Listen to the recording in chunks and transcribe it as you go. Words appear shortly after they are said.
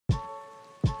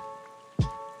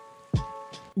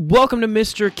Welcome to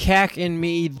Mr. Cack and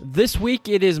Me. This week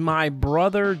it is my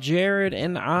brother Jared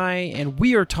and I, and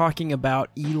we are talking about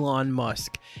Elon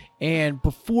Musk. And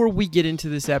before we get into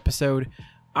this episode,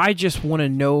 I just want to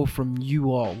know from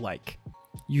you all, like,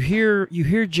 you hear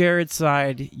Jared's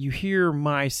side, you hear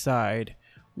my side.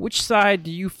 Which side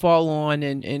do you fall on?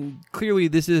 And clearly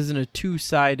this isn't a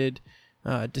two-sided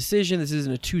decision. This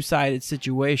isn't a two-sided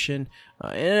situation.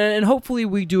 And hopefully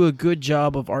we do a good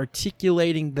job of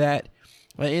articulating that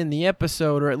in the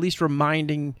episode, or at least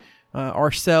reminding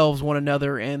ourselves, one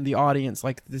another, and the audience,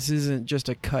 like, this isn't just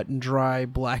a cut and dry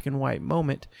black and white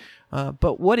moment.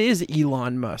 But what is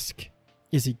Elon Musk?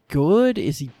 Is he good?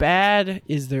 Is he bad?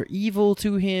 Is there evil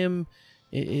to him?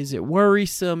 Is it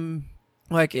worrisome?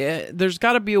 Like, there's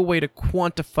got to be a way to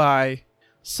quantify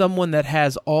someone that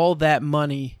has all that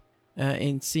money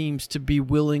and seems to be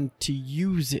willing to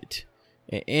use it.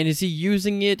 And is he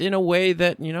using it in a way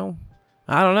that,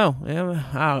 I don't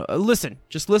know. Listen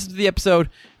to the episode.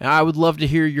 I would love to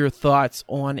hear your thoughts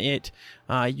on it.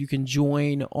 You can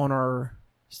join on our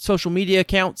social media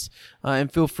accounts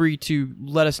and feel free to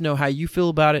let us know how you feel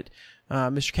about it.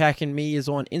 Mr. Cack and Me is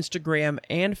on Instagram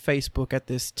and Facebook at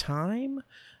this time.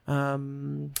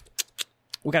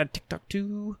 We got a TikTok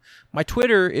too. My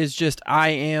Twitter is just at I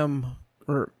am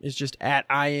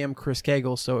Chris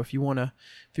Cagle. So if you wanna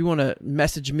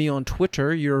message me on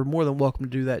Twitter, you're more than welcome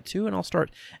to do that too, and I'll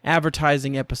start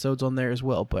advertising episodes on there as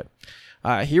well. But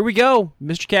here we go,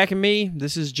 Mr. Cack and Me.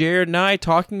 This is Jared and I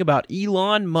talking about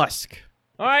Elon Musk.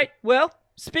 All right. Well,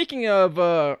 speaking of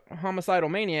homicidal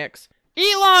maniacs,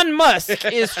 Elon Musk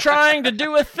is trying to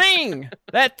do a thing.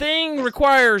 That thing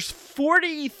requires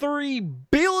 $43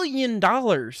 billion.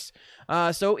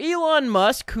 So Elon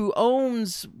Musk, who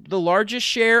owns the largest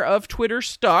share of Twitter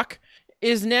stock,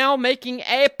 is now making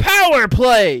a power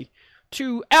play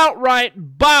to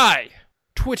outright buy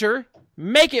Twitter,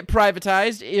 make it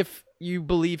privatized, if you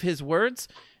believe his words,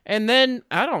 and then,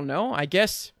 I don't know, I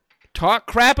guess, talk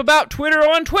crap about Twitter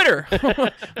on Twitter.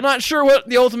 I'm not sure what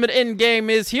the ultimate end game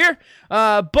is here,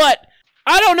 but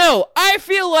I don't know. I've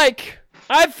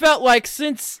felt like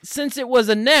since it was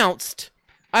announced,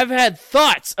 I've had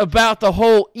thoughts about the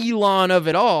whole Elon of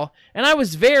it all, and I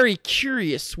was very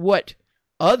curious what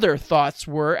other thoughts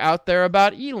were out there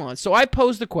about Elon. So I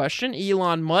posed the question: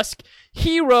 Elon Musk,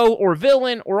 hero or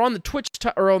villain? Or on the Twitch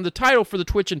or on the title for the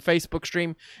Twitch and Facebook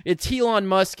stream, it's Elon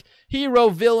Musk, hero,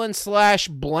 villain /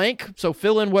 blank. So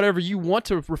fill in whatever you want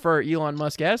to refer Elon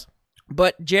Musk as.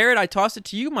 But Jared, I toss it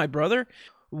to you, my brother.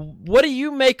 What do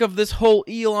you make of this whole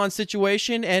Elon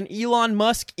situation? And Elon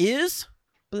Musk is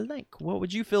blank. What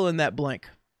would you fill in that blank?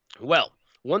 Well,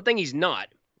 one thing he's not,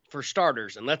 for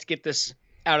starters, and let's get this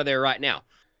out of there right now.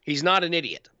 He's not an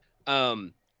idiot.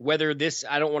 Whether this,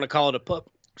 I don't want to call it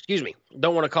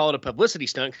don't want to call it a publicity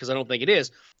stunt, because I don't think it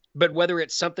is. But whether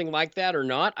it's something like that or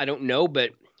not, I don't know.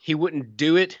 But he wouldn't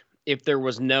do it if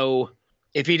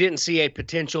he didn't see a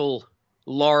potential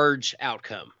large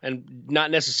outcome, and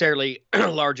not necessarily a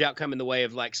large outcome in the way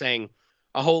of like saying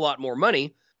a whole lot more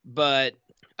money. But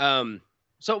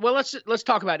let's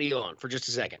talk about Elon for just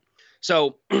a second.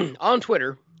 So on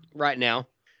Twitter right now,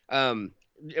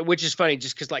 which is funny,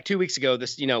 just because like 2 weeks ago,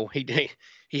 this,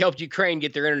 he helped Ukraine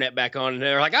get their internet back on, and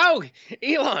they're like, oh,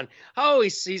 Elon,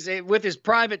 he's with his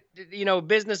private,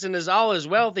 business and all his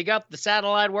wealth, he got the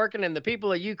satellite working, and the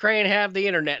people of Ukraine have the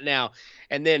internet now.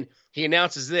 And then he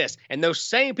announces this, and those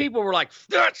same people were like,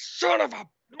 that son of a,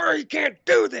 he can't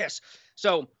do this.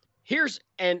 So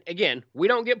and again, we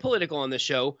don't get political on this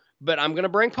show, but I'm going to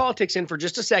bring politics in for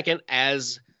just a second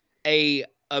as a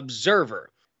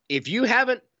observer. If you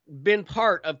haven't been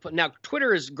part of, now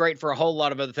Twitter is great for a whole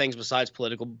lot of other things besides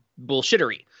political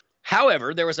bullshittery.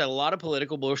 However, there was a lot of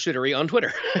political bullshittery on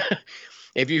Twitter.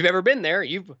 If you've ever been there,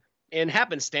 you've in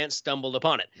happenstance stumbled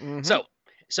upon it. Mm-hmm.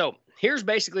 So here's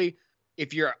basically,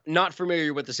 if you're not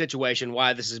familiar with the situation,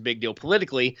 why this is a big deal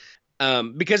politically,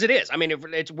 because it is. I mean,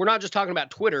 we're not just talking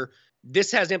about Twitter.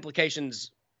 This has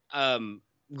implications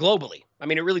globally. I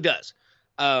mean, it really does.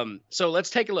 So let's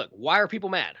take a look. Why are people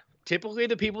mad? Typically,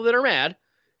 the people that are mad,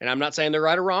 and I'm not saying they're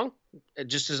right or wrong,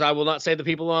 just as I will not say the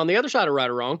people on the other side are right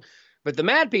or wrong, but the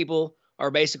mad people are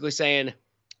basically saying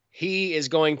he is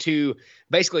going to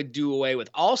basically do away with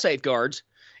all safeguards.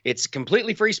 It's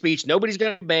completely free speech. Nobody's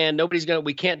going to ban.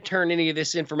 We can't turn any of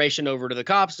this information over to the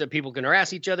cops so people can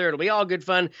harass each other. It'll be all good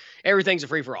fun. Everything's a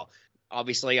free for all.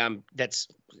 Obviously, that's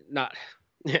not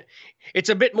it's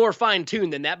a bit more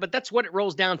fine-tuned than that, but that's what it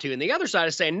rolls down to. And the other side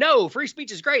is saying, no, free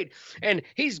speech is great, and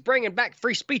he's bringing back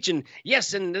free speech, and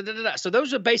yes, and da-da-da-da. So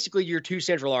those are basically your two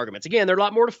central arguments. Again, they're a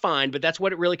lot more defined, but that's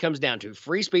what it really comes down to.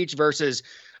 Free speech versus,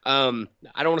 I don't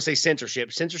want to say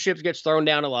censorship. Censorship gets thrown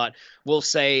down a lot. We'll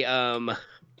say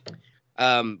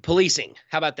policing.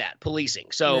 How about that?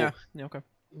 Policing. So yeah, okay.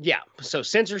 Yeah. So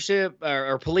censorship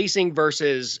or policing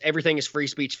versus everything is free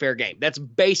speech, fair game. That's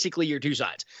basically your two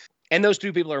sides. And those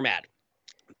two people are mad.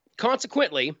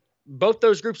 Consequently, both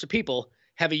those groups of people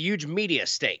have a huge media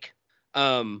stake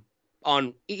on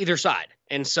either side.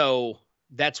 And so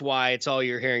that's why it's all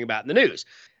you're hearing about in the news.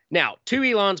 Now, to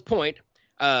Elon's point,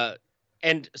 let's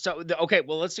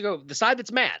go the side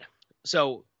that's mad.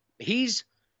 So he's,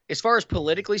 as far as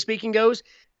politically speaking goes,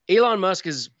 Elon Musk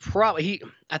is probably,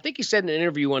 I think he said in an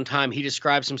interview one time, he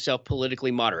describes himself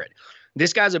politically moderate.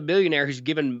 This guy's a billionaire who's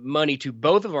given money to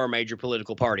both of our major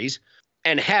political parties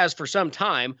and has for some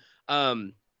time.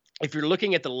 If you're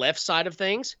looking at the left side of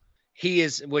things, he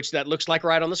is, which that looks like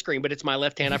right on the screen, but it's my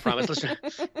left hand, I promise. Listen,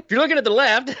 if you're looking at the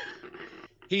left,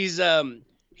 he's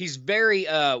very,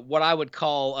 what I would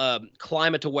call,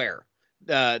 climate aware.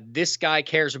 This guy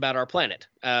cares about our planet.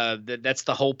 That's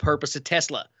the whole purpose of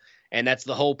Tesla. And that's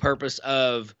the whole purpose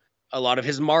of a lot of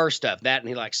his Mars stuff. That, and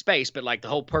he likes space, but like the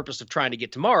whole purpose of trying to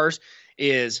get to Mars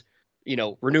is,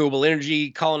 renewable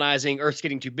energy, colonizing, Earth's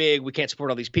getting too big, we can't support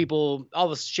all these people, all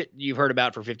this shit you've heard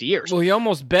about for 50 years. Well, he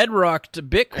almost bedrocked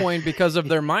Bitcoin because of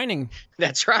their mining.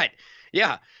 That's right.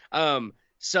 Yeah.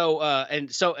 So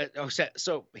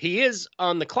he is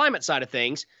on the climate side of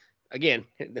things. Again,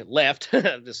 left,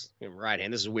 this right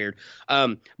hand, this is weird.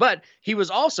 But he was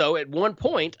also at one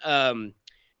point,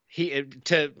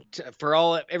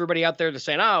 for everybody out there that's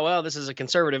saying, oh, well, this is a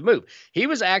conservative move. He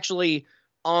was actually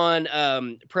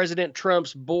on President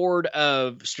Trump's board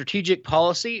of strategic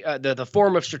policy, the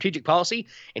Forum of Strategic Policy,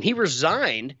 and he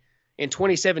resigned in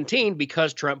 2017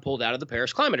 because Trump pulled out of the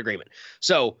Paris Climate Agreement.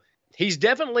 So he's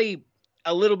definitely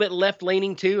a little bit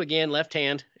left-leaning too. Again, left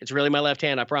hand. It's really my left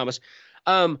hand, I promise.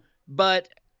 But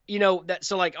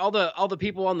so like all the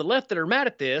people on the left that are mad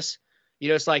at this,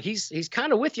 it's like he's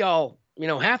kind of with y'all,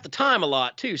 half the time a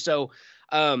lot too. So,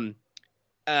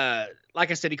 like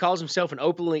I said, he calls himself an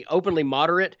openly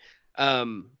moderate.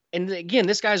 And again,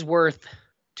 this guy's worth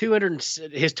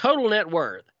his total net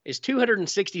worth is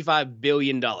 $265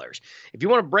 billion. If you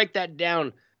want to break that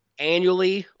down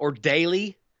annually or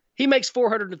daily, he makes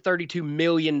 $432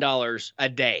 million a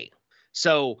day.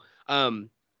 So,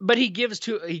 but he gives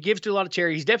to a lot of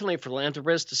charity. He's definitely a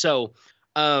philanthropist. So,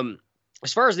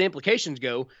 as far as the implications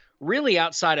go, really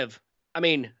outside of,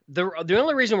 the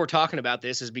only reason we're talking about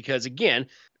this is because, again,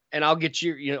 and I'll get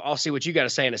I'll see what you got to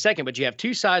say in a second, but you have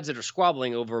two sides that are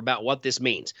squabbling over about what this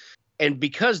means. And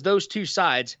because those two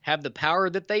sides have the power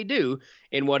that they do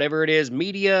in whatever it is,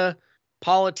 media,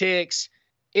 politics,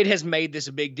 it has made this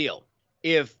a big deal.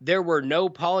 If there were no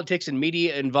politics and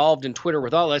media involved in Twitter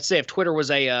let's say if Twitter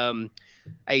was a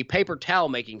paper towel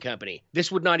making company, this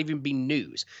would not even be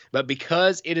news. But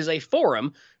because it is a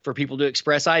forum for people to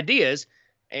express ideas,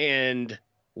 and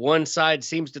one side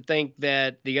seems to think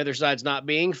that the other side's not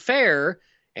being fair,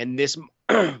 and this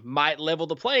might level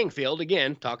the playing field,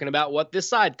 again, talking about what this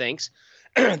side thinks,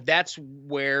 that's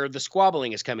where the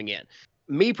squabbling is coming in.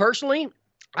 Me personally,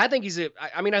 I think he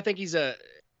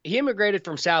immigrated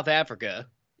from South Africa,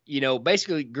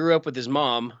 basically grew up with his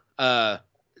mom.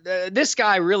 This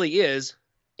guy really is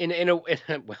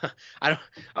I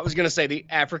was going to say the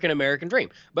African American dream,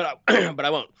 but I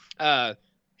won't.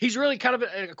 He's really kind of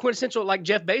a quintessential, like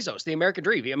Jeff Bezos, the American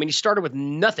dream. He started with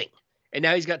nothing, and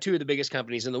now he's got two of the biggest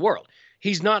companies in the world.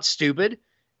 He's not stupid,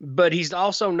 but he's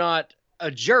also not a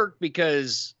jerk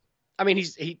because,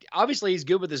 he obviously he's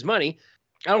good with his money.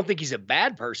 I don't think he's a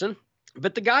bad person,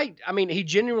 but the guy, he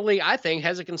genuinely, I think,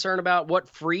 has a concern about what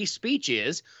free speech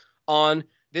is on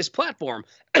this platform.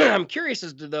 I'm curious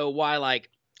as to, though, why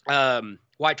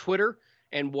Twitter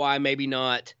and why maybe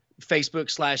not Facebook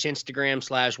 / Instagram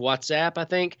 / WhatsApp, I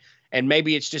think. And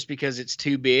maybe it's just because it's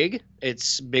too big.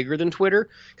 It's bigger than Twitter.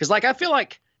 Because I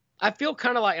feel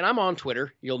kind of like, and I'm on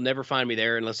Twitter. You'll never find me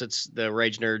there unless it's the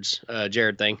Rage Nerds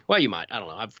Jared thing. Well, you might. I don't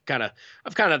know. I've kind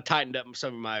of tightened up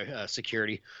some of my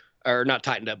security, or not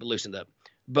tightened up, but loosened up.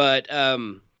 But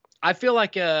I feel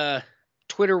like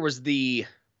Twitter was the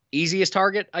easiest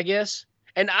target, I guess.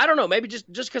 And I don't know, maybe just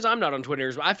because I'm not on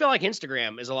Twitter, I feel like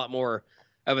Instagram is a lot more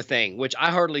of a thing, which I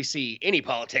hardly see any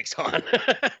politics on,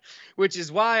 which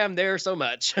is why I'm there so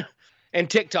much. And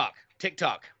TikTok,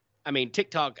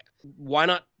 why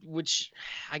not? Which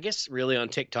I guess really on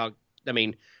TikTok,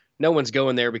 no one's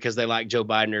going there because they like Joe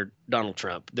Biden or Donald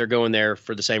Trump. They're going there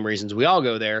for the same reasons we all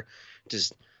go there,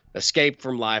 just escape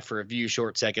from life for a few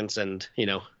short seconds and,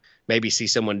 maybe see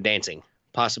someone dancing,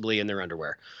 possibly in their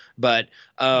underwear. But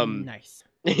nice.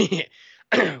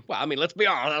 Well, I mean, let's be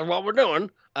honest, that's what we're doing.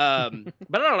 But I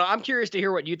don't know. I'm curious to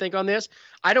hear what you think on this.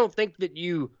 I don't think that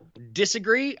you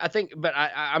disagree. But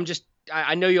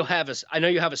I know you'll have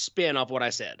a spin off what I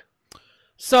said.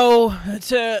 So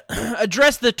to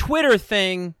address the Twitter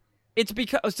thing, it's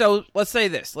because, so let's say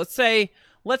this. Let's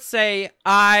say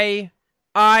I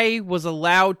was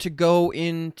allowed to go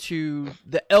into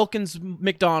the Elkins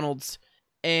McDonald's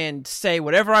and say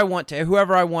whatever I want to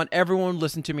whoever I want. Everyone would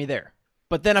listen to me there.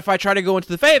 But then if I try to go into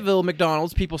the Fayetteville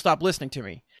McDonald's, people stop listening to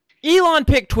me. Elon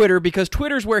picked Twitter because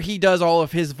Twitter's where he does all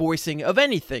of his voicing of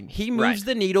anything. He moves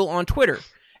the needle on Twitter.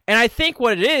 And I think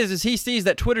what it is he sees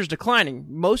that Twitter's declining.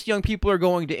 Most young people are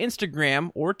going to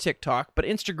Instagram or TikTok, but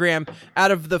Instagram,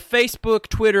 out of the Facebook,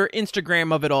 Twitter,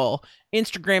 Instagram of it all,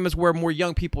 Instagram is where more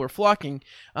young people are flocking.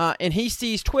 And he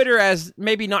sees Twitter as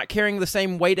maybe not carrying the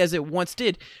same weight as it once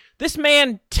did. This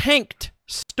man tanked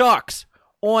stocks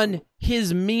on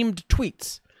his memed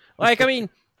tweets. Like, I mean,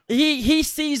 he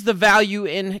sees the value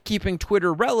in keeping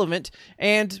Twitter relevant,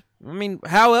 and I mean,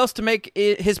 how else to make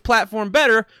his platform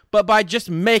better but by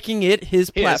just making it his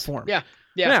platform? Yeah.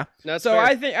 That's so fair.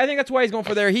 I think that's why he's going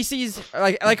for there. He sees,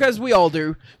 like as we all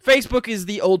do, Facebook is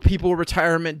the old people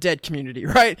retirement dead community,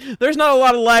 right? There's not a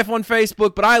lot of life on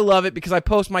Facebook, but I love it because I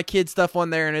post my kids' stuff on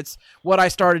there, and it's what I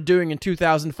started doing in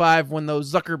 2005 when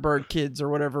those Zuckerberg kids or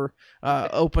whatever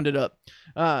opened it up.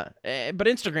 But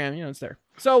Instagram, it's there.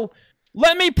 So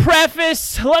let me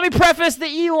preface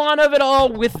the Elon of it all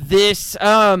with this.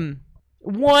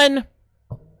 One,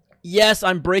 yes,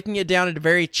 I'm breaking it down into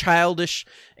very childish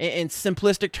and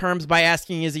simplistic terms by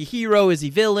asking, is he hero? Is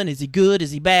he villain? Is he good?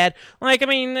 Is he bad? Like, I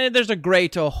mean, there's a gray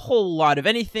to a whole lot of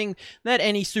anything that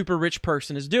any super rich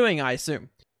person is doing, I assume.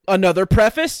 Another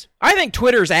preface, I think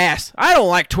Twitter's ass. I don't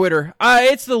like Twitter.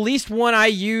 It's the least one I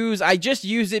use. I just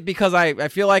use it because I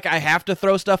feel like I have to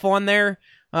throw stuff on there.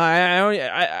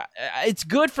 It's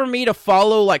good for me to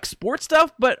follow like sports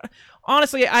stuff, but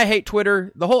honestly, I hate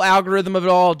Twitter. The whole algorithm of it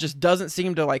all just doesn't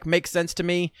seem to like make sense to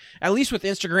me. At least with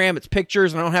Instagram, it's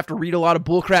pictures and I don't have to read a lot of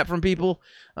bullcrap from people.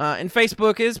 And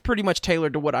Facebook is pretty much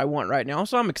tailored to what I want right now,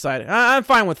 so I'm excited. I'm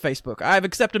fine with Facebook. I've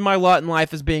accepted my lot in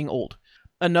life as being old.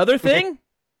 Another thing,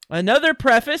 another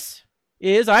preface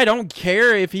is I don't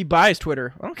care if he buys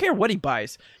Twitter. I don't care what he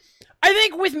buys. I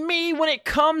think with me, when it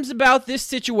comes about this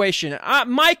situation,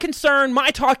 my concern,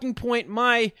 my talking point,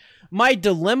 my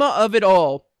dilemma of it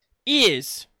all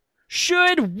is,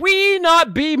 should we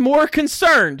not be more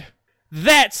concerned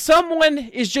that someone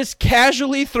is just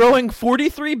casually throwing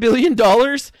 $43 billion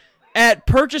at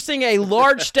purchasing a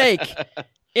large stake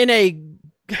in a,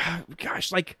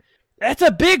 gosh, like, that's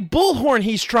a big bullhorn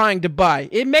he's trying to buy.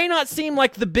 It may not seem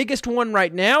like the biggest one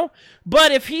right now,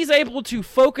 but if he's able to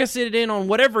focus it in on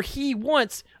whatever he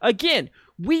wants, again,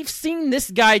 we've seen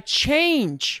this guy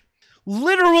change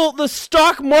the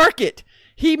stock market.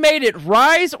 He made it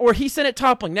rise or he sent it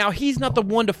toppling. Now, he's not the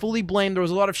one to fully blame. There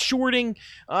was a lot of shorting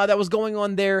that was going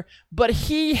on there, but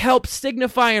he helped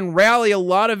signify and rally a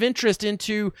lot of interest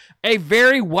into a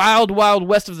very wild, wild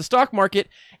west of the stock market.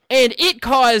 And it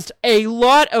caused a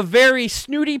lot of very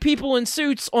snooty people in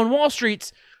suits on Wall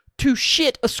Street to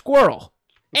shit a squirrel.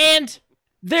 And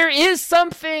there is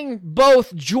something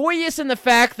both joyous in the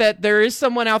fact that there is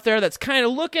someone out there that's kind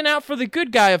of looking out for the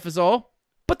good guy of us all.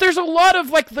 But there's a lot of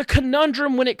like the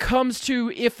conundrum when it comes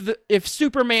to if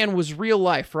Superman was real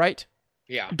life, right?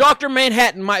 Yeah. Dr.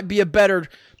 Manhattan might be a better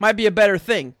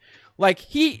thing.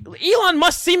 Like, Elon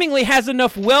Musk seemingly has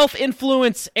enough wealth,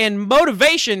 influence, and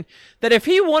motivation that if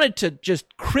he wanted to just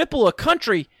cripple a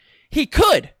country, he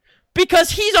could.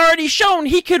 Because he's already shown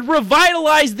he could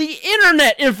revitalize the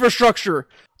internet infrastructure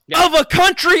of a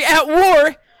country at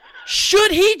war,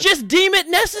 should he just deem it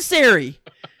necessary.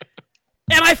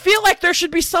 And I feel like there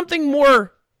should be something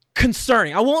more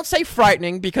concerning. I won't say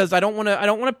frightening because I don't want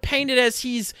to paint it as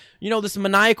he's, this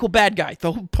maniacal bad guy.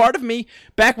 The part of me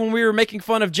back when we were making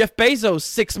fun of Jeff Bezos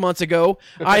 6 months ago,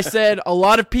 I said a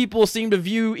lot of people seem to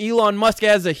view Elon Musk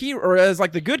as a hero or as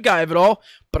like the good guy of it all,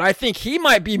 but I think he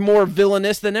might be more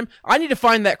villainous than him. I need to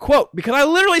find that quote because I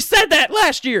literally said that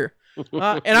last year. And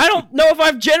I don't know if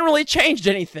I've generally changed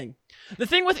anything. The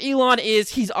thing with Elon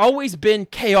is he's always been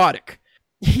chaotic.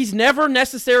 He's never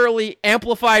necessarily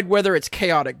amplified whether it's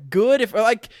chaotic good. If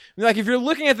if you're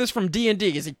looking at this from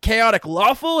D&D, is he chaotic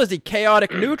lawful? Is he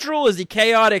chaotic neutral? Is he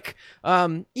chaotic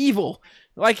evil?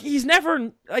 Like, he's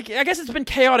never, like, I guess it's been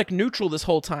chaotic neutral this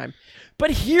whole time.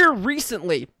 But here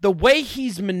recently, the way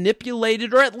he's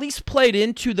manipulated, or at least played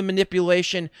into the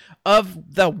manipulation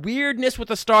of the weirdness with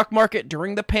the stock market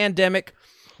during the pandemic,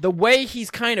 the way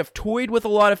he's kind of toyed with a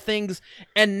lot of things,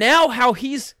 and now how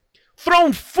he's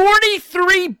thrown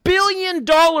 $43 billion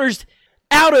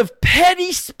out of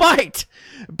petty spite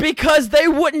because they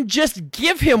wouldn't just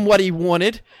give him what he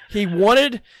wanted.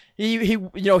 He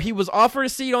was offered a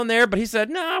seat on there, but he said,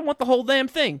 "No, I want the whole damn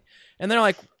thing." And they're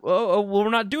like, well, we're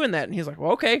not doing that. And he's like,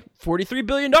 well, okay, $43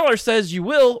 billion says you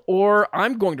will, or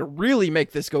I'm going to really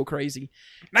make this go crazy.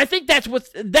 And I think that's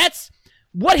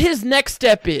what his next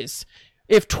step is.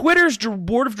 If Twitter's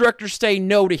board of directors say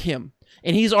no to him,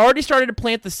 and he's already started to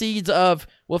plant the seeds of,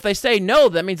 well, if they say no,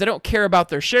 that means they don't care about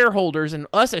their shareholders and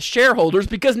us as shareholders,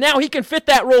 because now he can fit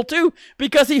that role too,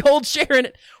 because he holds share in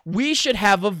it. We should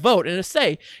have a vote and a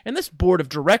say. And this board of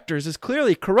directors is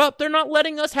clearly corrupt. They're not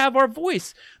letting us have our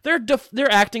voice. They're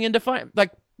acting in defiance.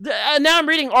 Like, now I'm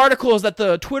reading articles that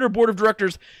the Twitter board of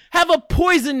directors have a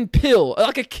poison pill,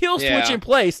 like a kill switch in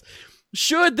place,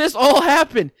 should this all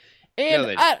happen.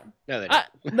 And I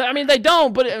mean, they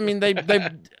don't, but I mean,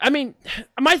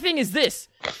 my thing is this: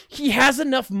 he has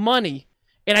enough money,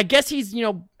 and I guess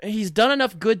he's done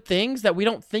enough good things that we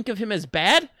don't think of him as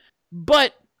bad.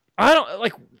 But I don't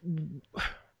like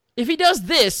if he does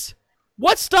this.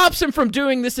 What stops him from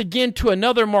doing this again to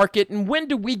another market? And when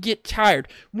do we get tired?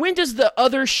 When does the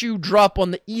other shoe drop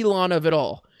on the Elon of it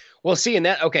all? Well,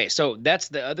 so that's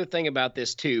the other thing about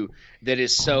this too, that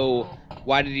is so,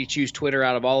 why did he choose Twitter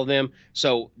out of all of them?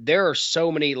 So there are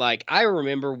so many, like, I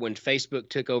remember when Facebook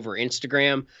took over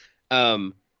Instagram,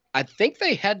 I think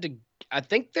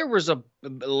there was a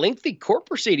lengthy court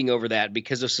proceeding over that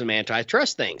because of some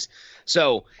antitrust things.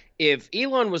 So if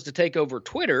Elon was to take over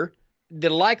Twitter,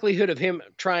 the likelihood of him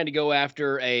trying to go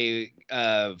after a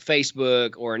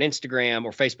Facebook or an Instagram or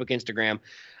Facebook Instagram,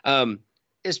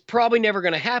 is probably never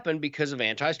going to happen because of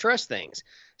antitrust things.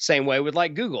 Same way with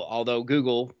like Google, although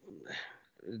Google,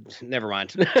 never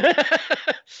mind.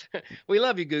 We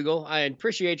love you, Google. I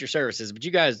appreciate your services, but you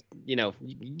guys, you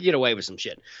get away with some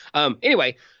shit.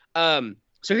 Anyway, so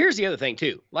here's the other thing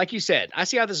too. Like you said, I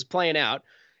see how this is playing out.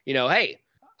 Hey,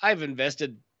 I've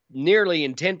invested nearly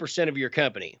in 10% of your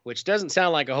company, which doesn't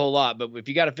sound like a whole lot, but if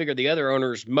you got to figure the other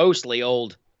owners mostly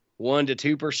old 1%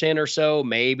 to 2% or so,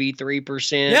 maybe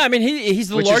 3%. Yeah, I mean he's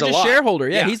the largest shareholder.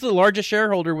 Yeah, he's the largest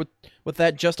shareholder with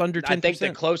that just under 10%. I think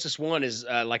the closest one is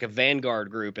like a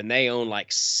Vanguard group, and they own like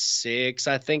 6.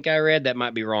 I think I read, that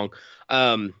might be wrong.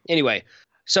 Anyway,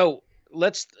 so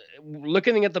let's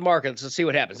looking at the markets. Let's see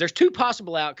what happens. There's 2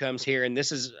 possible outcomes here, and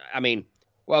this is,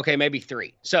 maybe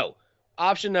 3. So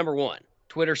option number 1,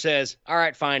 Twitter says, all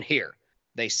right, fine, here.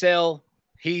 They sell.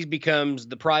 He becomes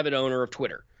the private owner of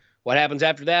Twitter. What happens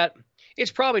after that?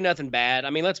 It's probably nothing bad. I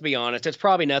mean, let's be honest. It's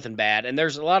probably nothing bad. And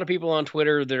there's a lot of people on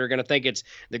Twitter that are going to think it's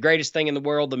the greatest thing in the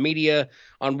world. The media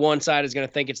on one side is going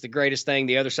to think it's the greatest thing.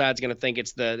 The other side is going to think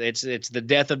it's the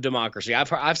death of democracy.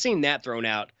 I've seen that thrown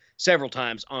out several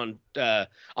times on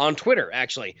Twitter,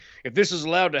 actually. If this is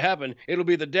allowed to happen, it'll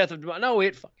be the death of democracy. No,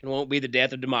 it fucking won't be the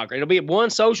death of democracy. It'll be one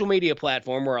social media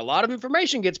platform where a lot of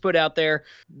information gets put out there,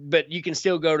 but you can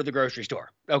still go to the grocery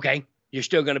store, okay? You're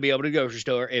still going to be able to go to the grocery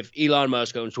store if Elon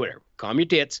Musk owns Twitter. Calm your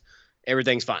tits.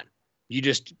 Everything's fine.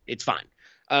 It's fine.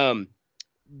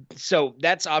 So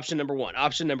that's option number 1.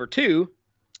 Option number 2,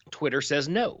 Twitter says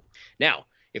no. Now,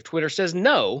 if Twitter says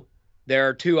no, there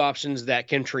are 2 options that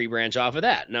can tree branch off of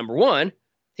that. Number 1,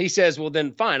 he says, well,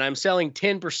 then fine, I'm selling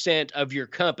 10% of your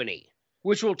company,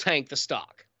 which will tank the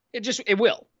stock. It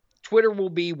will. Twitter will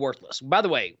be worthless. By the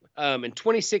way, in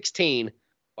 2016,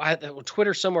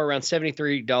 Twitter's somewhere around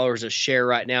 $73 a share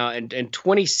right now. And in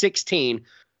 2016,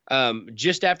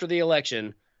 just after the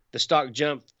election, the stock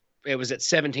jumped. It was at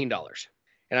 $17.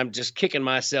 And I'm just kicking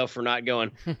myself for not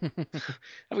going, I've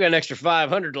got an extra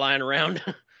 500 lying around.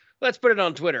 Let's put it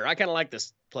on Twitter. I kind of like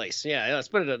this place. Yeah, let's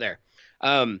put it up there.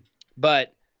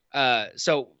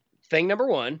 So thing number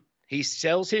 1, he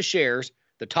sells his shares.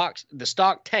 The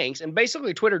stock tanks, and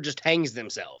basically Twitter just hangs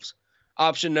themselves.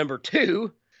 Option number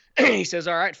 2, he says,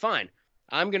 all right, fine.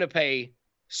 I'm going to pay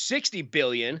 $60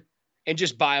 billion and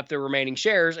just buy up the remaining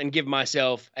shares and give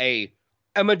myself a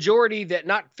majority that,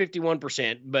 not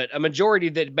 51%, but a majority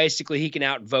that basically he can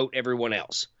outvote everyone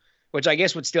else, which I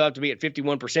guess would still have to be at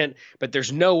 51%, but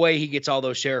there's no way he gets all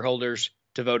those shareholders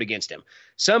to vote against him.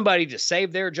 Somebody to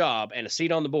save their job and a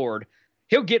seat on the board,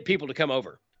 he'll get people to come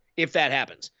over if that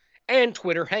happens. And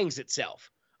Twitter hangs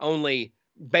itself, only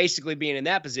basically being in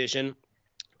that position,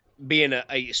 being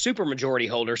a super majority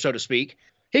holder, so to speak,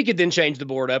 he could then change the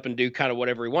board up and do kind of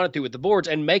whatever he wanted to with the boards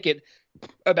and make it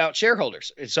about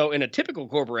shareholders. And so in a typical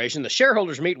corporation, the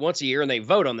shareholders meet once a year and they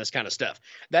vote on this kind of stuff.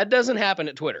 That doesn't happen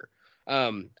at Twitter.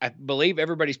 I believe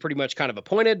everybody's pretty much kind of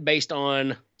appointed based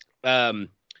on, I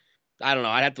don't know.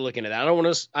 I'd have to look into that. I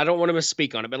don't want to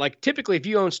misspeak on it, but like typically if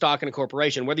you own stock in a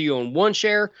corporation, whether you own 1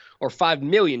 share or 5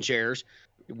 million shares,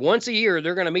 once a year,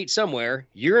 they're going to meet somewhere.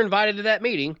 You're invited to that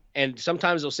meeting, and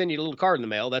sometimes they'll send you a little card in the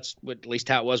mail. That's at least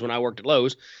how it was when I worked at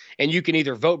Lowe's. And you can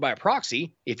either vote by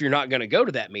proxy if you're not going to go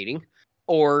to that meeting,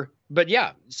 but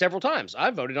yeah, several times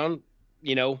I voted on,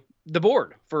 the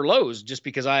board for Lowe's just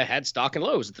because I had stock in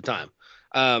Lowe's at the time.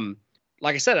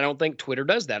 Like I said, I don't think Twitter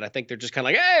does that. I think they're just kind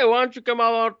of like, hey, why don't you come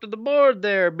on to the board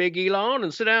there, big Elon,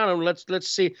 and sit down and let's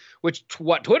see.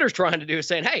 What Twitter's trying to do is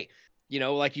saying, hey,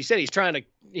 like you said,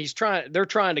 they're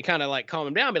trying to kind of like calm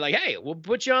him down, be like, hey, we'll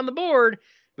put you on the board,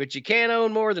 but you can't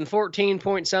own more than 14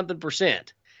 point something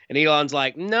 %. And Elon's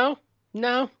like, no,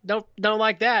 don't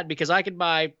like that, because I could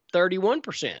buy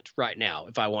 31% right now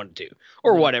if I wanted to,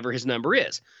 or whatever his number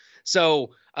is. So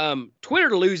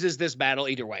Twitter loses this battle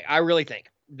either way. I really think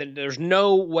that there's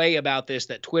no way about this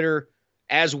that Twitter,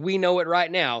 as we know it right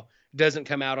now, doesn't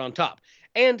come out on top.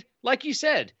 And like you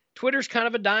said, Twitter's kind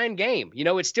of a dying game.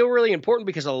 It's still really important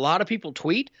because a lot of people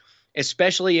tweet,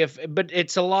 but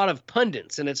it's a lot of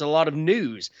pundits and it's a lot of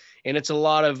news and it's a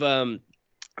lot of,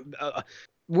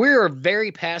 we're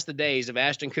very past the days of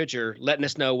Ashton Kutcher letting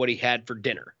us know what he had for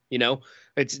dinner.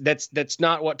 That's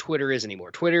not what Twitter is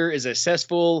anymore. Twitter is a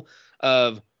cesspool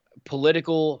of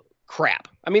political crap.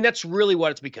 I mean, that's really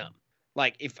what it's become.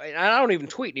 Like, if I don't even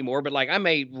tweet anymore, but like I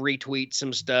may retweet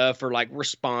some stuff or like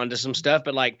respond to some stuff,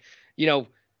 but like,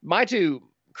 my two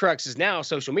cruxes now,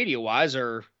 social media wise,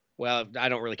 are, well, I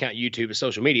don't really count YouTube as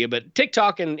social media, but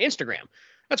TikTok and Instagram.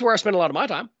 That's where I spend a lot of my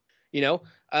time,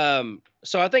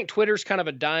 So I think Twitter's kind of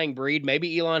a dying breed.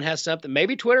 Maybe Elon has something.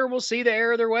 Maybe Twitter will see the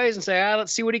error of their ways and say,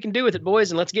 let's see what he can do with it, boys,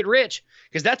 and let's get rich.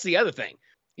 Because that's the other thing.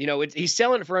 He's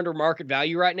selling it for under market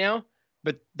value right now.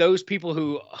 But those people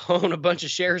who own a bunch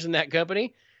of shares in that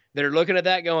company that are looking at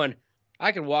that going,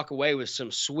 I could walk away with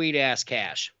some sweet ass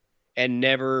cash and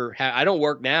never have, I don't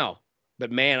work now,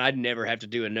 but man, I'd never have to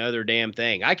do another damn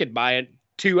thing. I could buy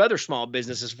 2 other small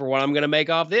businesses for what I'm going to make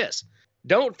off this.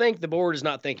 Don't think the board is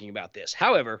not thinking about this.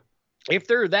 However, if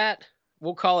they're that,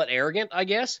 we'll call it arrogant, I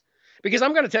guess, because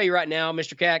I'm going to tell you right now,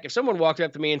 Mr. Cack, if someone walked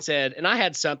up to me and said, and I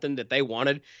had something that they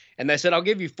wanted, and they said, I'll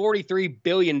give you $43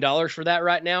 billion for that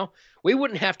right now, we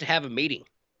wouldn't have to have a meeting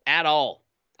at all.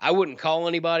 I wouldn't call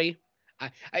anybody.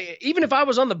 Even if I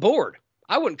was on the board,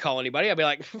 I wouldn't call anybody. I'd be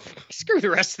like, screw the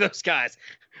rest of those guys.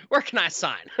 Where can I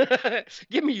sign?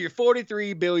 Give me your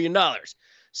 $43 billion.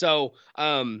 So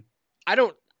on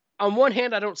one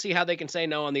hand, I don't see how they can say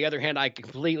no. On the other hand, I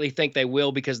completely think they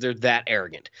will because they're that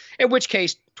arrogant. In which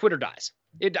case, Twitter dies.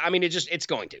 It's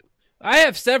going to. I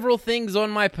have several things on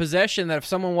my possession that if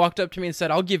someone walked up to me and said,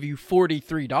 I'll give you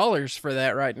 $43 for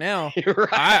that right now, right.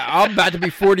 I'm about to be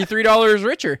 $43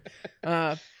 richer.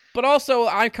 But also,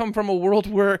 I come from a world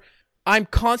where I'm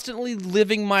constantly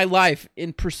living my life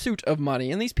in pursuit of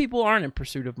money, and these people aren't in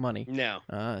pursuit of money. No.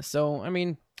 So, I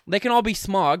mean, they can all be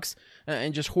smogs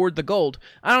and just hoard the gold.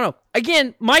 I don't know.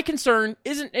 Again, my concern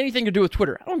isn't anything to do with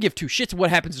Twitter. I don't give 2 shits what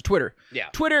happens to Twitter. Yeah.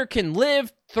 Twitter can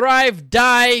live, thrive,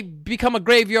 die, become a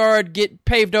graveyard, get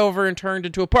paved over, and turned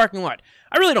into a parking lot.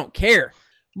 I really don't care.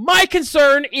 My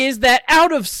concern is that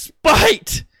out of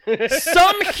spite,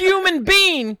 some human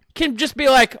being can just be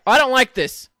like, I don't like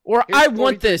this. Or I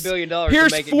want this.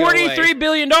 Here's $43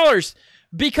 billion.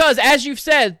 Because, as you've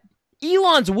said,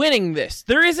 Elon's winning this.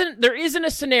 There isn't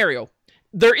a scenario.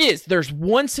 There's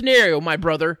one scenario, my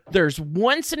brother. There's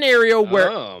one scenario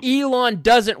where Elon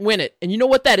doesn't win it. And you know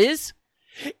what that is?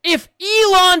 If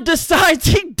Elon decides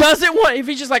he doesn't want, if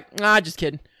he's just like, just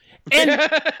kidding. And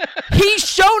he's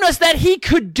shown us that he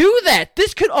could do that.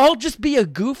 This could all just be a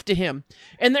goof to him.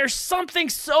 And there's something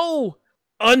so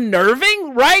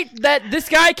unnerving, right? That this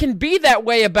guy can be that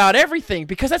way about everything,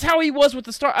 because that's how he was with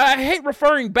the start. I hate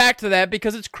referring back to that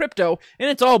because it's crypto and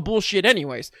it's all bullshit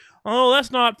anyways. Oh,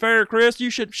 that's not fair, Chris. You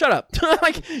should shut up.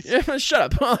 Shut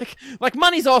up. Like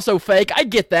money's also fake. I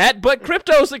get that, but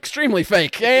crypto's extremely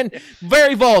fake and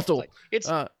very volatile. You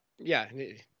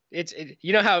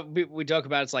know how we talk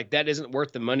about it's like that isn't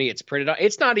worth the money it's printed on.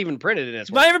 It's not even printed in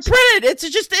its not even printed. It's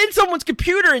just in someone's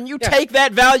computer, and you take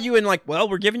that value and like, well,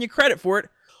 we're giving you credit for it.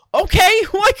 Okay,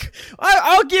 like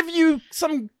I'll give you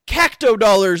some cacto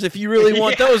dollars if you really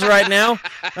want those right now.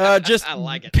 Just I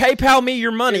like it. PayPal me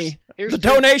your money. Here's The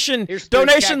donation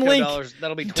link. $$.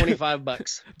 That'll be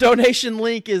 $25. Donation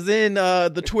link is in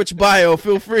the Twitch bio.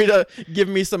 Feel free to give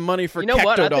me some money for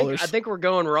cacto dollars. I think we're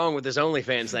going wrong with this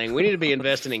OnlyFans thing. We need to be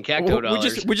investing in cacto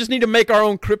dollars. We just need to make our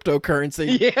own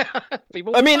cryptocurrency. Yeah,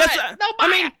 people.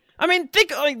 I mean,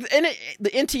 think like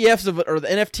the NTFs of it, or the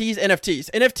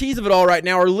NFTs of it all right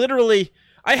now are literally,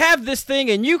 I have this thing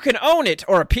and you can own it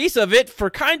or a piece of it for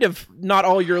kind of not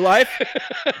all your life.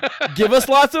 Give us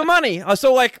lots of money.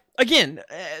 So like, again,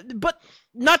 but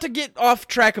not to get off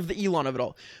track of the Elon of it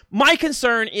all. My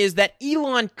concern is that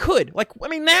Elon could, like, I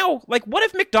mean, now, like, what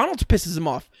if McDonald's pisses him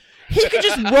off? He could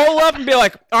just roll up and be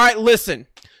like, all right, listen,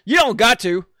 you don't got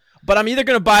to, but I'm either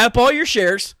going to buy up all your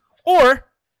shares or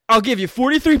I'll give you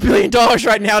 $43 billion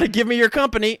right now to give me your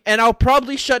company, and I'll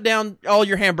probably shut down all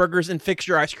your hamburgers and fix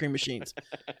your ice cream machines.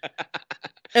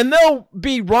 And they'll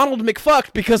be Ronald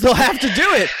McFucked because they'll have to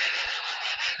do it.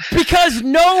 Because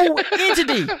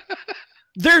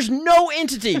there's no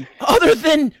entity other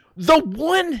than the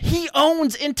one he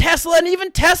owns in Tesla, and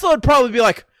even Tesla would probably be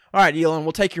like, all right, Elon,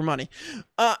 we'll take your money.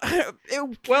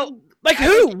 Like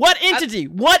who? What entity?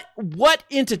 What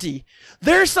entity?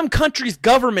 There's some countries'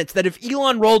 governments that if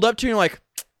Elon rolled up to you and like,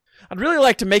 I'd really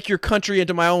like to make your country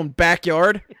into my own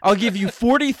backyard. I'll give you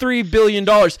 $43 billion.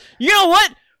 You know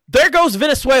what? There goes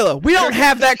Venezuela. We don't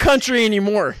have that country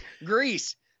anymore.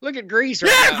 Greece. Look at Greece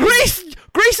right now. Greece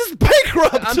is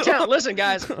bankrupt. I'm telling. Listen,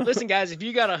 guys. If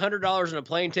you got $100 in a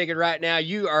plane ticket right now,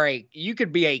 you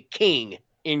could be a king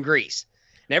in Greece.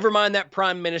 Never mind that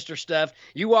prime minister stuff.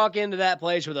 You walk into that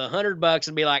place with $100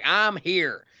 and be like, I'm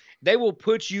here. They will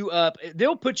put you up.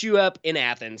 They'll put you up in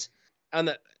Athens on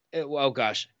the,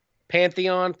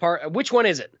 Pantheon part. Which one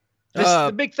is it?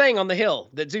 The big thing on the hill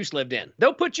that Zeus lived in.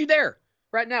 They'll put you there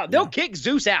right now. They'll kick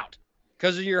Zeus out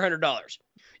because of your $100.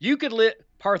 You could live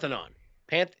Parthenon.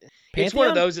 It's one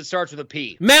of those that starts with a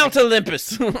P. Mount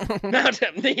Olympus. Mount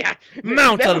Olympus.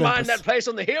 Never mind that place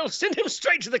on the hill. Send him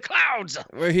straight to the clouds.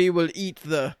 Where he will eat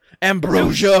the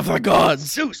ambrosia of the gods.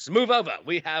 Zeus, move over.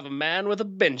 We have a man with a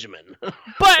Benjamin. But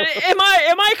am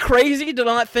I crazy to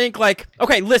not think like,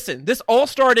 okay, listen, this all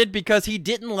started because he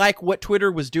didn't like what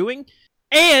Twitter was doing.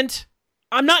 And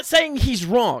I'm not saying he's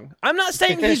wrong. I'm not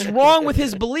saying he's wrong with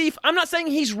his belief. I'm not saying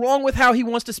he's wrong with how he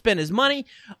wants to spend his money.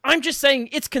 I'm just saying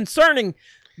it's concerning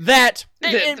that,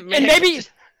 and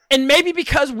maybe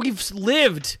because we've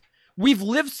lived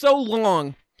so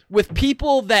long with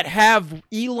people that have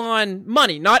Elon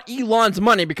money, not Elon's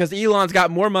money, because Elon's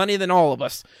got more money than all of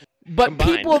us. But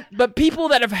people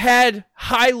that have had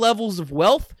high levels of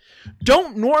wealth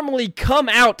don't normally come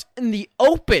out in the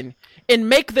open and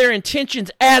make their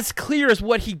intentions as clear as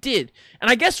what he did.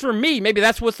 And I guess for me, maybe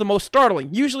that's what's the most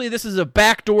startling. Usually this is a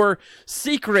backdoor,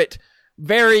 secret,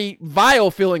 very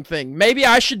vile feeling thing. Maybe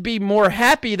I should be more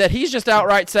happy that he's just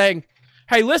outright saying,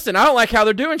 hey, listen, I don't like how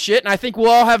they're doing shit, and I think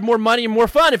we'll all have more money and more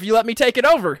fun if you let me take it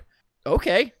over.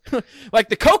 Okay. Like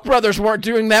the Koch brothers weren't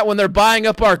doing that when they're buying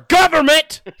up our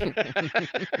government.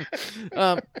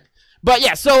 But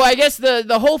yeah, so I guess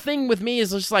the whole thing with me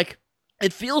is just like,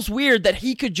 it feels weird that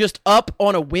he could just up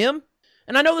on a whim.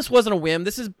 And I know this wasn't a whim.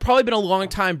 This has probably been a long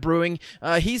time brewing.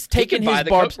 He's taken his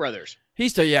Koch brothers.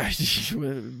 He's still, yeah.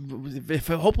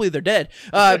 Hopefully they're dead.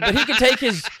 But he can take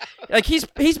his, like he's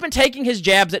been taking his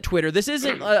jabs at Twitter. This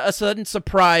isn't a sudden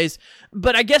surprise.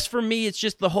 But I guess for me, it's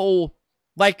just the whole,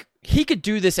 like, he could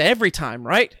do this every time,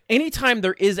 right? Anytime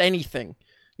there is anything.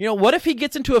 You know, what if he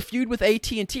gets into a feud with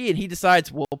AT&T and he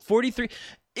decides, well, 43...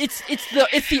 It's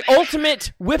the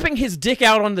ultimate whipping his dick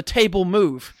out on the table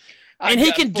move. And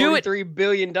he can do it. $43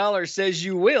 billion says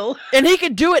you will. And he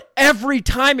could do it every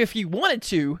time if he wanted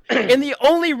to. And the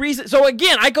only reason... So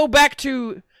again, I go back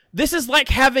to... This is like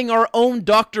having our own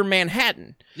Dr.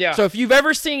 Manhattan. Yeah. So if you've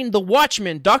ever seen The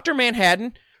Watchmen, Dr.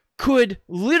 Manhattan could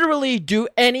literally do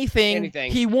anything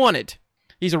he wanted.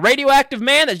 He's a radioactive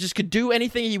man that just could do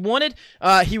anything he wanted.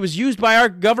 He was used by our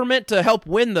government to help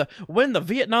win the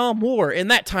Vietnam War in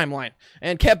that timeline,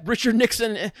 and kept Richard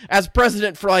Nixon as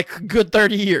president for like a good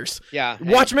 30 years. Yeah,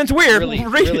 Watchmen's weird.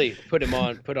 Really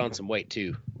put on some weight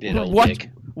too.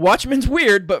 Dick. Watchmen's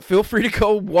weird, but feel free to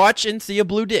go watch and see a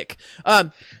blue dick.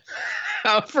 I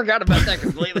forgot about that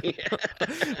completely.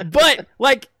 But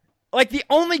like the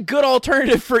only good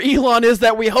alternative for Elon is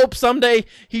that we hope someday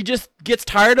he just gets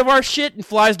tired of our shit and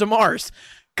flies to Mars.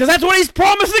 Because that's what he's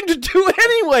promising to do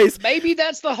anyways. Maybe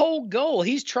that's the whole goal.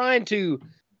 He's trying to,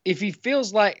 if he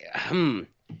feels like,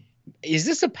 is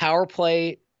this a power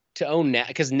play to own NASA?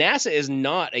 Because NASA is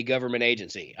not a government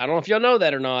agency. I don't know if y'all know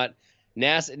that or not,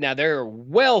 NASA, now they're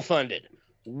well funded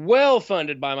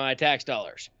by my tax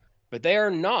dollars, but they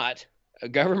are not a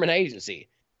government agency.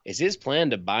 Is his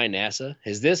plan to buy NASA?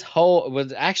 Is this whole,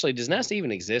 does NASA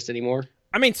even exist anymore?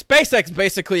 I mean, SpaceX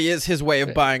basically is his way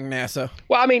of buying NASA.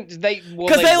 Well, I mean, because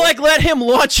they like let him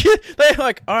launch it. They're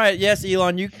like, all right, yes,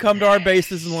 Elon, you can come to our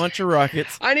bases and launch your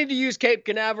rockets. I need to use Cape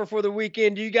Canaveral for the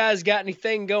weekend. Do you guys got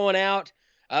anything going out?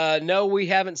 No, we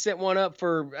haven't sent one up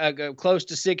for close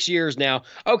to 6 years now.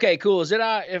 Okay, cool.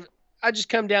 If I just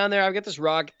come down there, I've got this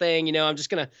rocket thing, I'm just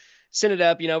gonna send it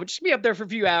up, but just be up there for a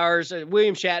few hours.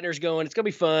 William Shatner's going. It's gonna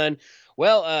be fun.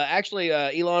 Well, actually,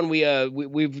 Elon,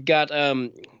 we've got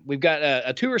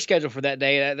a tour scheduled for that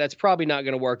day. That's probably not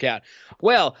going to work out.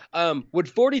 Well, would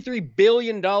 $43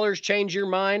 billion change your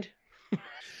mind?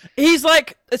 He's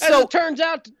like, so it turns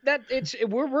out that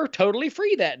we're totally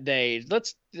free that day.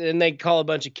 And they call a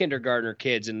bunch of kindergartner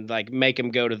kids and like make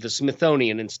them go to the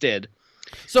Smithsonian instead.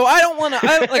 So I don't want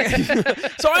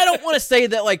to. So I don't want to say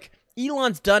that like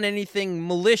Elon's done anything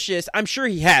malicious. I'm sure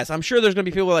he has. I'm sure there's going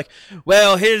to be people like,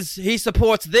 well, he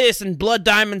supports this and Blood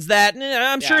Diamond's that.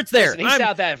 I'm sure it's there. Listen, he's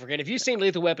South African. If you've seen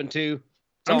Lethal Weapon 2,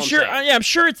 I'm sure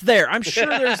it's there. I'm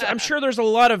sure there's a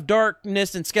lot of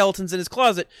darkness and skeletons in his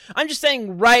closet. I'm just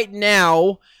saying right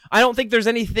now, I don't think there's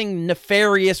anything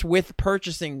nefarious with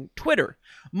purchasing Twitter.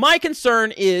 My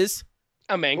concern is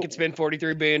a man could spend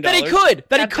 $43 billion that he could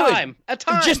at time.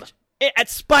 Just at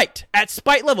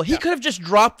spite level. He could have just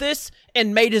dropped this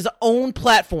and made his own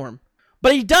platform,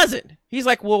 but he doesn't. He's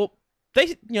like, well,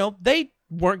 they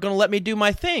weren't going to let me do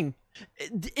my thing.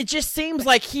 It just seems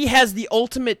like he has the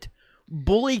ultimate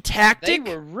bully tactic.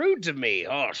 They were rude to me.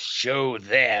 I'll show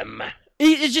them.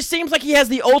 It just seems like he has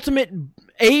the ultimate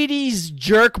 80s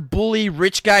jerk bully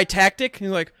rich guy tactic. He's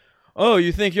like, oh,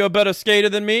 you think you're a better skater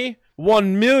than me?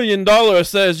 $1 million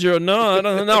says you're not,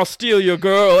 and I'll steal your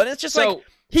girl. And it's just like,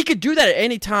 he could do that at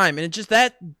any time, and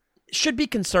that should be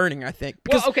concerning, I think.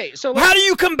 Because so how do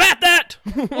you combat that?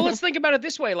 Well, let's think about it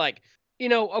this way. Like,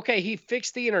 he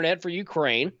fixed the internet for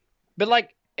Ukraine, but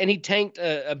and he tanked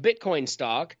a Bitcoin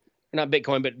stock, not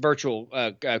Bitcoin, but virtual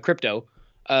crypto.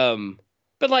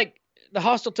 But the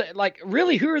hostile,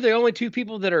 really, who are the only two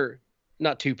people that are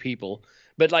not two people,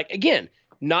 but again,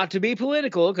 not to be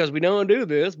political because we don't do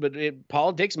this, but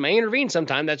politics may intervene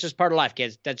sometime. That's just part of life,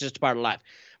 kids. That's just part of life.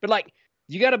 But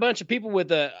you got a bunch of people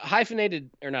with a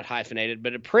not hyphenated,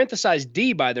 but a parenthesized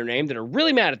D by their name that are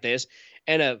really mad at this,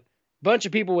 and a bunch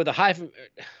of people with a hyphen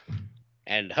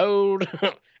and hold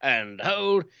and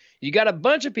hold. You got a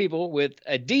bunch of people with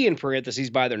a D in parentheses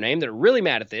by their name that are really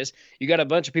mad at this. You got a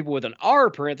bunch of people with an R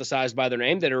parenthesized by their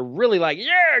name that are really like,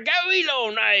 yeah, go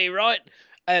Elon, right?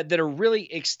 That are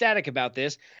really ecstatic about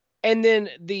this. And then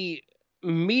the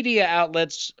media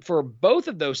outlets for both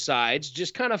of those sides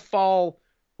just kind of fall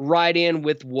right in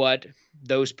with what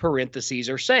those parentheses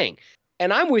are saying.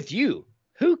 And I'm with you.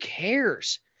 Who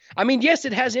cares? I mean, yes,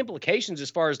 it has implications as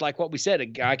far as what we said. A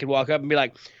guy could walk up and be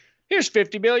like, here's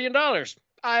 $50 billion.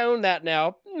 I own that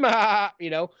now.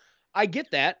 I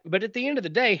get that. But at the end of the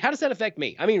day, how does that affect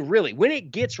me? I mean, really, when it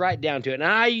gets right down to it,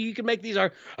 and you can make these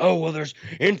there's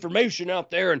information out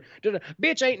there. And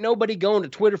bitch, ain't nobody going to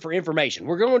Twitter for information.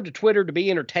 We're going to Twitter to be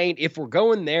entertained if we're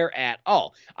going there at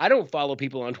all. I don't follow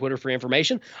people on Twitter for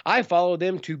information. I follow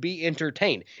them to be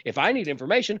entertained. If I need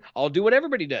information, I'll do what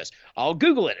everybody does. I'll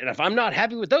Google it. And if I'm not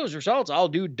happy with those results, I'll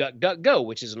do DuckDuckGo,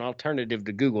 which is an alternative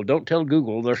to Google. Don't tell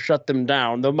Google. They'll shut them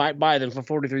down. They might buy them for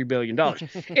 $43 billion.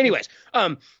 Anyways,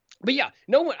 but yeah,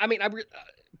 no one. I mean,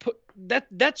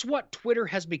 that's what Twitter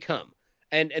has become,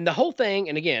 and the whole thing.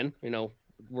 And again,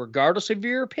 regardless of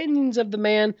your opinions of the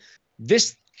man,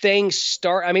 this thing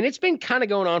I mean, it's been kind of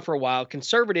going on for a while.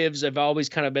 Conservatives have always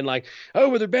kind of been like, oh,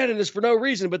 well, they're banning this for no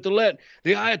reason, but to let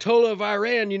the Ayatollah of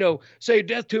Iran, say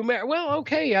death to America. Well,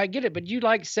 okay, I get it, but you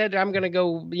said I'm going to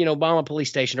go, bomb a police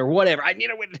station or whatever.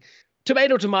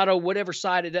 Tomato, whatever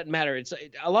side, it doesn't matter. It's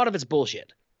a lot of it's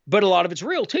bullshit. But a lot of it's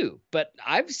real, too. But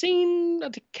I've seen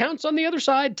accounts on the other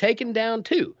side taken down,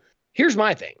 too. Here's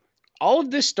my thing. All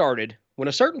of this started when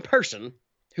a certain person,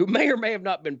 who may or may have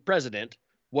not been president,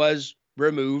 was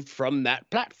removed from that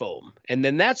platform. And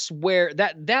then that's where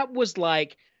that was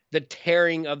like the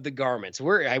tearing of the garments.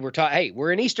 We're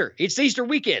in Easter. It's Easter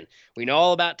weekend. We know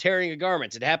all about tearing of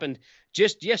garments. It happened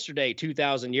just yesterday,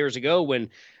 2,000 years ago,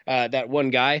 when that one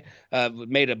guy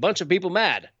made a bunch of people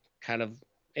mad. Kind of.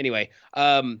 Anyway,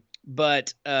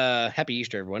 but happy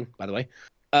Easter, everyone, by the way.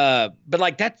 But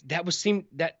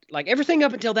everything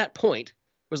up until that point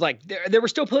was there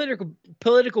was still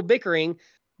political bickering,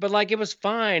 but it was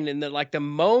fine. And the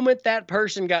moment that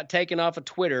person got taken off of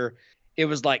Twitter, it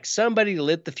was like somebody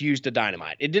lit the fuse to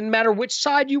dynamite. It didn't matter which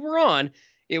side you were on.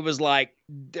 it was like,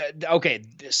 okay,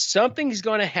 something's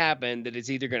going to happen that is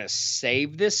either going to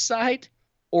save this site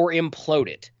or implode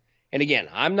it. And again,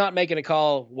 I'm not making a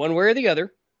call one way or the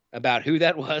other about who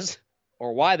that was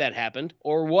or why that happened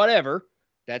or whatever.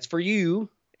 That's for you.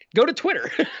 Go to Twitter.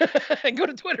 Go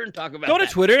to Twitter and talk about it. Go to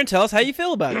Twitter and tell us how you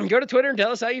feel about it. Go to Twitter and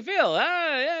tell us how you feel.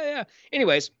 Yeah.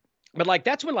 Anyways, but like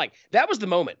that's when like that was the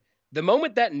moment. The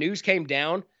moment that news came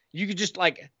down, you could just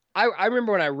like I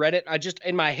remember when I read it, I just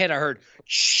in my head I heard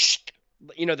shh,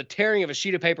 the tearing of a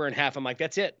sheet of paper in half. I'm like,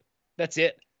 that's it.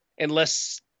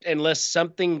 Unless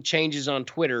something changes on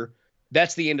Twitter,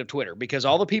 that's the end of Twitter, because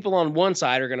all the people on one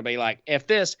side are going to be like, F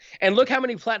this. And look how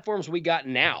many platforms we got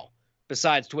now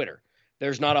besides Twitter.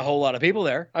 There's not a whole lot of people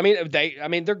there. I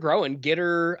mean, they're growing.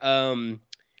 Getter,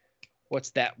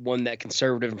 what's that one that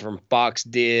conservative from Fox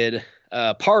did?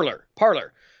 Parler.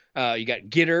 You got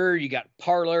Getter, you got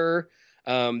Parler.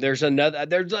 There's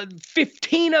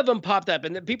 15 of them popped up,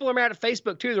 and the people are mad at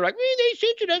Facebook too. They're like, they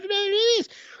should do this.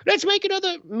 Let's make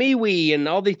another MeWe and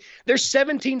all the. There's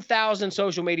 17,000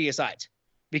 social media sites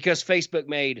because Facebook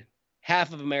made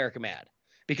half of America mad,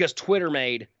 because Twitter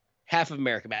made half of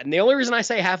America mad. And the only reason I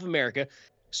say half of America,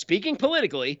 speaking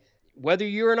politically, whether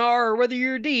you're an R or whether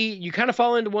you're a D, you kind of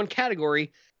fall into one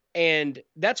category, and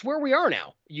that's where we are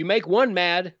now. You make one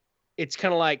mad, it's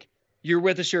kind of like you're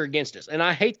with us, you're against us. And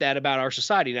I hate that about our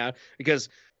society now, because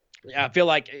I feel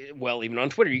like, well, even on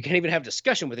Twitter, you can't even have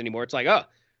discussion with anymore. It's like, oh,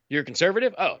 you're a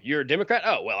conservative? Oh, you're a Democrat?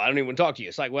 Oh, well, I don't even want to talk to you.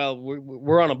 It's like, well,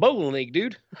 we're on a bowling league,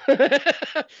 dude.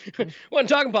 Wasn't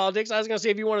talking politics. I was going to see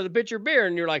if you wanted to pitch your beer,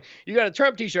 and you're like, you got a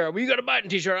Trump t-shirt, well, you got a Biden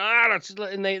t-shirt,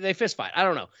 and they fist fight. I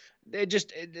don't know.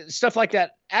 Stuff like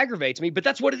that aggravates me, but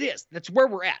that's what it is. That's where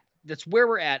we're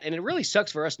at. And it really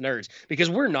sucks for us nerds, because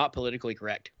we're not politically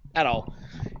correct at all.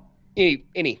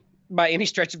 By any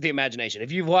stretch of the imagination.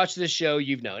 If you've watched this show,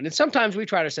 you've known. And sometimes we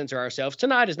try to censor ourselves.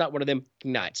 Tonight is not one of them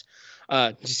nights.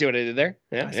 Did you see what I did there?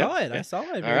 Yeah, I saw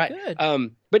it. Very good.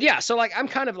 But yeah, so like I'm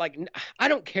kind of like, I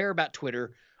don't care about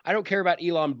Twitter. I don't care about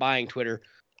Elon buying Twitter.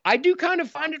 I do kind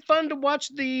of find it fun to watch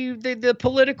the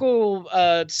political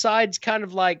sides kind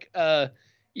of like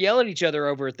yell at each other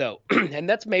over it, though. And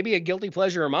that's maybe a guilty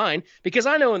pleasure of mine, because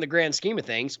I know in the grand scheme of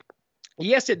things,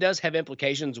 yes, it does have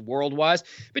implications worldwide,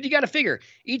 but you got to figure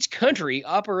each country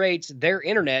operates their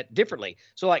internet differently.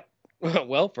 So like,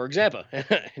 well, for example,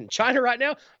 in China right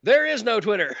now, there is no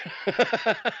Twitter.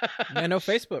 And no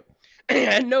Facebook.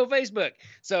 And no Facebook.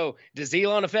 So does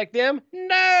Elon affect them?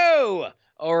 No.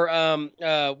 Or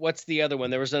what's the other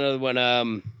one? There was another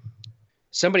one.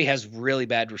 Somebody has really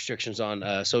bad restrictions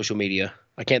on social media.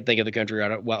 I can't think of the country.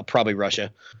 Well, probably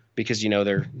Russia, because they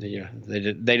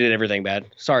did everything bad.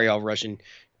 Sorry, all Russian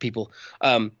people.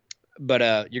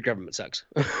 But your government sucks,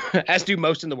 as do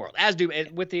most in the world. As do,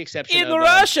 with the exception of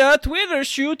Russia, Twitter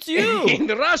shoots you. In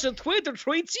Russia, Twitter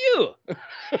tweets you.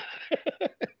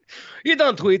 You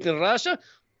don't tweet in Russia.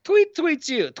 Tweets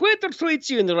you. Twitter tweets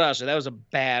you in Russia. That was a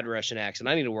bad Russian accent.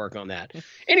 I need to work on that.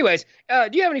 Anyways, do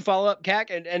you have any follow-up,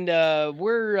 Cac? And do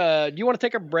you want to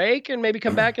take a break and maybe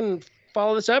come back and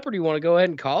follow this up, or do you want to go ahead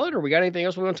and call it, or we got anything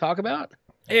else we want to talk about?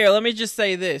 Here, let me just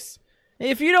say this.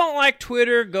 If you don't like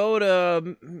Twitter, go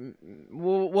to,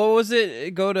 what was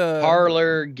it? Go to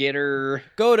Parler, Getter.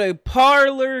 Go to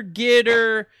Parler,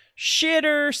 Getter,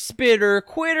 Shitter, Spitter,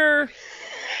 Quitter,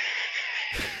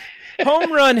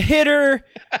 Home Run Hitter,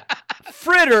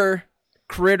 Fritter,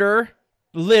 Critter,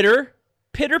 Litter,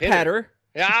 Pitter Patter.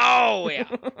 Oh,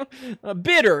 yeah.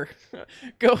 Bitter.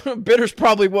 Bitter's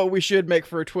probably what we should make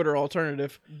for a Twitter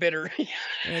alternative. Bitter.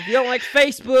 And if you don't like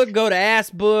Facebook, go to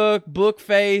Assbook,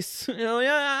 Bookface.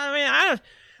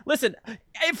 Listen,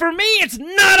 for me, it's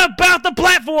not about the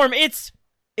platform. It's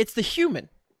the human.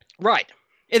 Right.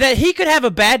 That he could have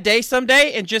a bad day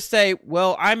someday and just say,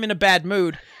 well, I'm in a bad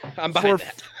mood. I'm behind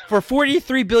that. For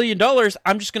 $43 billion,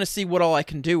 I'm just going to see what all I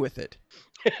can do with it.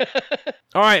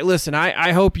 All right, listen,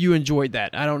 I hope you enjoyed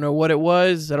that. I don't know what it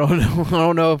was. I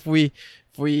don't know if we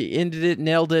ended it,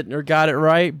 nailed it, or got it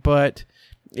right, but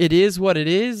it is what it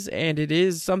is, and it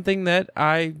is something that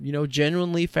I,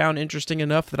 genuinely found interesting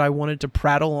enough that I wanted to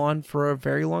prattle on for a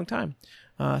very long time.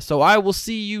 So I will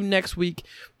see you next week.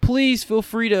 Please feel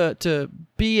free to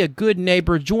be a good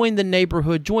neighbor. Join the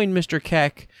neighborhood. Join Mr.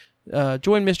 Cac.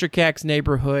 Join Mr. Cac's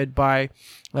neighborhood by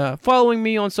following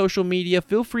me on social media.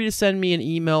 Feel free to send me an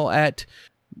email at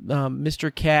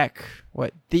Mr. Cac,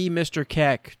 the Mr.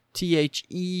 Cac,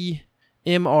 THEMRCAC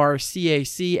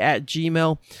at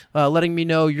Gmail, letting me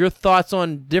know your thoughts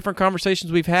on different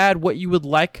conversations we've had, what you would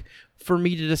like for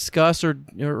me to discuss or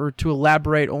to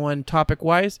elaborate on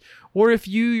topic-wise, or if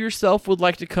you yourself would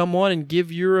like to come on and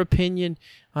give your opinion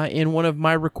in one of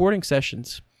my recording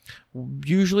sessions.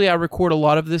 Usually I record a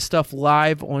lot of this stuff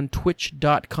live on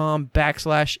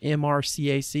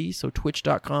twitch.com/MRCAC, so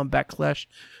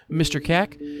twitch.com/Mr.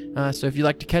 Cack. So if you'd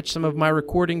like to catch some of my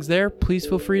recordings there, please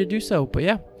feel free to do so. But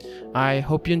yeah, I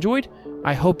hope you enjoyed.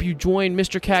 I hope you join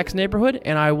Mr. Cack's neighborhood,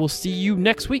 and I will see you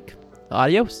next week.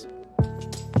 Adios.